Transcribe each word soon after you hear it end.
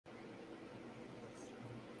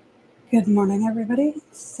Good morning, everybody.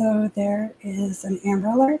 So there is an Amber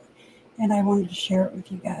Alert, and I wanted to share it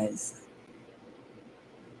with you guys.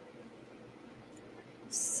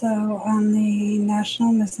 So on the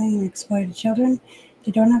National Missing and Exploited Children,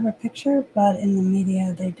 they don't have a picture, but in the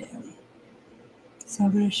media they do. So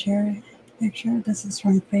I'm going to share a picture. This is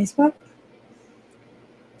from Facebook.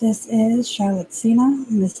 This is Charlotte Sena,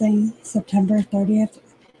 missing September 30th,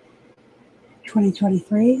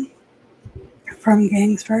 2023, from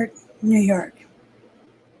Gangsford, New York.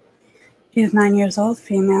 She is 9 years old,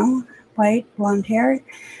 female, white, blonde hair,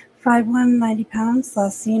 5'1", 90 pounds,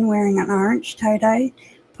 last seen wearing an orange tie-dye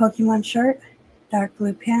Pokemon shirt, dark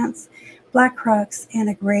blue pants, black Crocs, and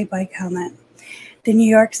a gray bike helmet. The New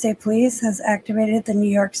York State Police has activated the New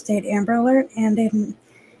York State Amber Alert and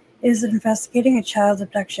is investigating a child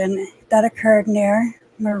abduction that occurred near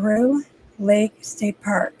Murroe Lake State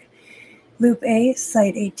Park, Loop A,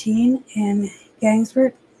 Site 18 in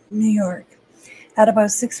Gangsford, New York, at about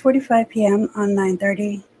 6:45 p.m. on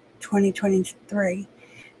 9/30/2023.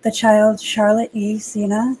 The child, Charlotte E.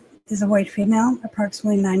 Sena, is a white female,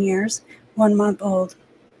 approximately 9 years, 1 month old,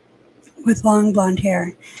 with long blonde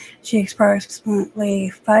hair. She is approximately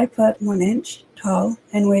 5 foot 1 inch tall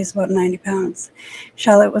and weighs about 90 pounds.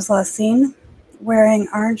 Charlotte was last seen wearing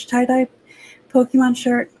orange tie-dye Pokemon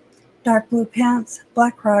shirt, dark blue pants,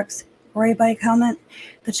 black Crocs, gray bike helmet.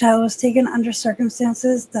 The child was taken under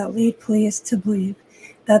circumstances that lead police to believe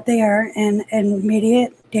that they are in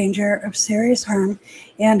immediate danger of serious harm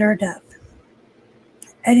and or death.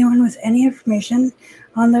 Anyone with any information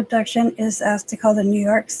on the abduction is asked to call the New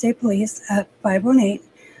York State Police at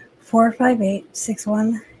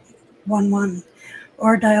 518-458-6111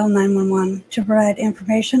 or dial 911 to provide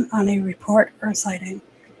information on a report or sighting.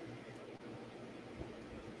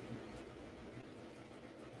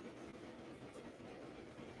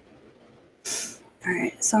 All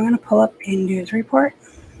right, so I'm going to pull up a news report.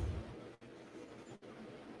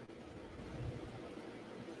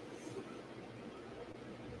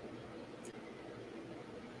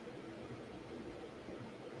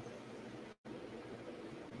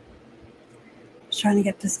 Just trying to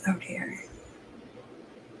get this out here.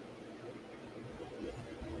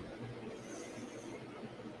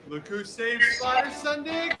 Look who saved Spider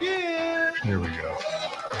Sunday again! Here we go.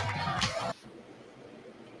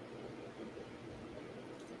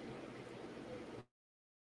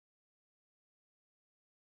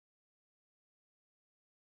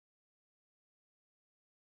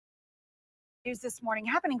 News this morning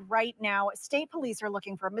happening right now. State police are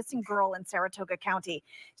looking for a missing girl in Saratoga County.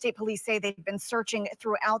 State police say they've been searching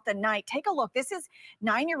throughout the night. Take a look. This is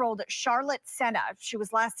 9-year-old Charlotte Sena. She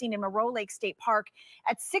was last seen in Murroe Lake State Park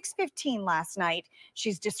at 6:15 last night.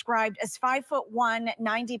 She's described as 5'1",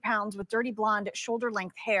 90 pounds with dirty blonde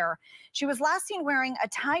shoulder-length hair. She was last seen wearing a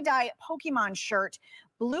tie-dye Pokemon shirt,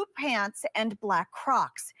 blue pants, and black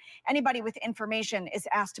Crocs. Anybody with information is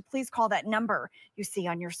asked to please call that number you see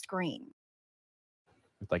on your screen.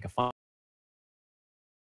 Like a fun.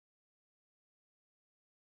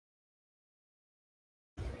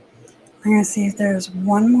 I'm going to see if there's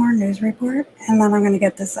one more news report, and then I'm going to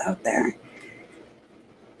get this out there.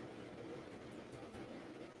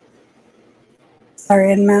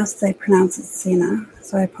 Sorry, in Mass they pronounce it Sena,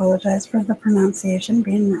 so I apologize for the pronunciation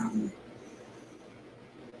being wrong.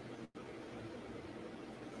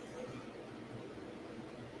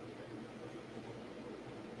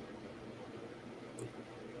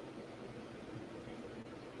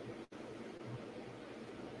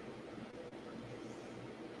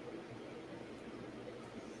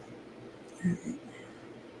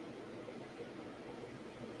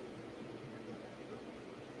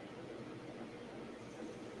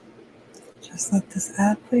 Just let this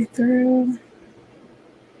ad play through.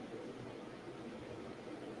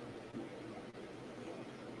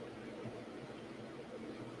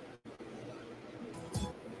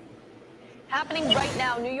 Happening right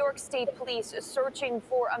now, New York State Police is searching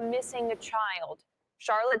for a missing child.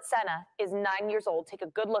 Charlotte Sena is 9 years old. Take a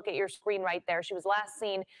good look at your screen right there. She was last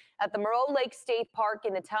seen at the Murroe Lake State Park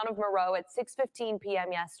in the town of Murroe at 6:15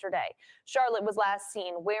 p.m. yesterday. Charlotte was last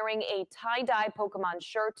seen wearing a tie-dye Pokemon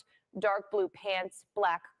shirt, dark blue pants,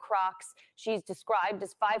 black Crocs. She's described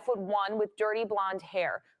as 5'1" with dirty blonde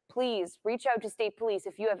hair. Please reach out to State Police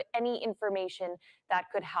if you have any information that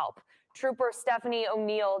could help. Trooper Stephanie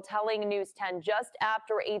O'Neill telling News 10 just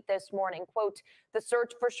after 8 this morning, quote, "The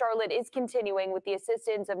search for Charlotte is continuing with the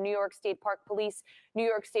assistance of New York State Park Police, New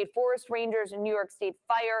York State Forest Rangers, New York State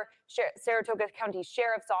Fire, Saratoga County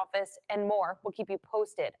Sheriff's Office, and more. We'll keep you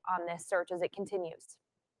posted on this search as it continues."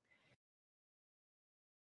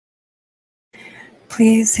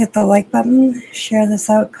 Please hit the like button, share this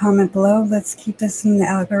out, comment below. Let's keep this in the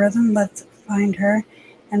algorithm. Let's find her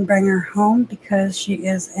and bring her home because she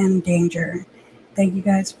is in danger. Thank you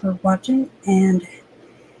guys for watching, and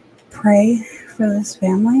pray for this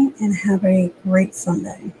family and have a great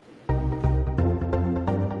Sunday.